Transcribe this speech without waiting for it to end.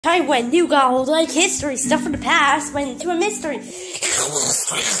Time when you got old like history, stuff from the past went into a mystery.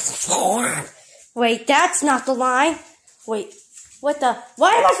 Wait, that's not the line. Wait, what the?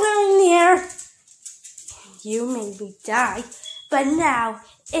 Why am I floating in the air? You made me die, but now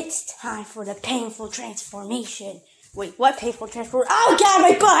it's time for the painful transformation. Wait, what painful transformation? Oh god,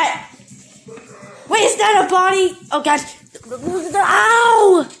 my butt! Wait, is that a body? Oh god.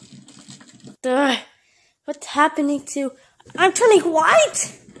 Ow! What's happening to... I'm turning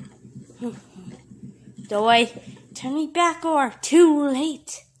white! Do I turn me back or too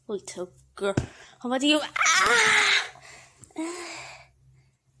late? Little girl. How about you?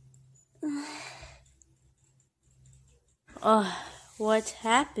 What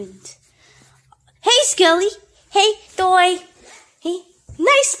happened? Hey, Skelly! Hey, Doy! Hey,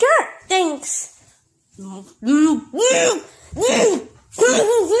 nice skirt! Thanks! I'll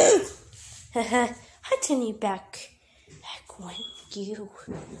turn you back when you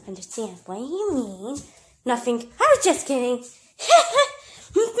understand what you mean. Nothing. I was just kidding.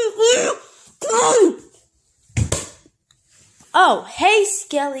 Oh, hey,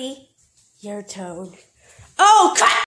 Skelly. Your turn. Oh, cut!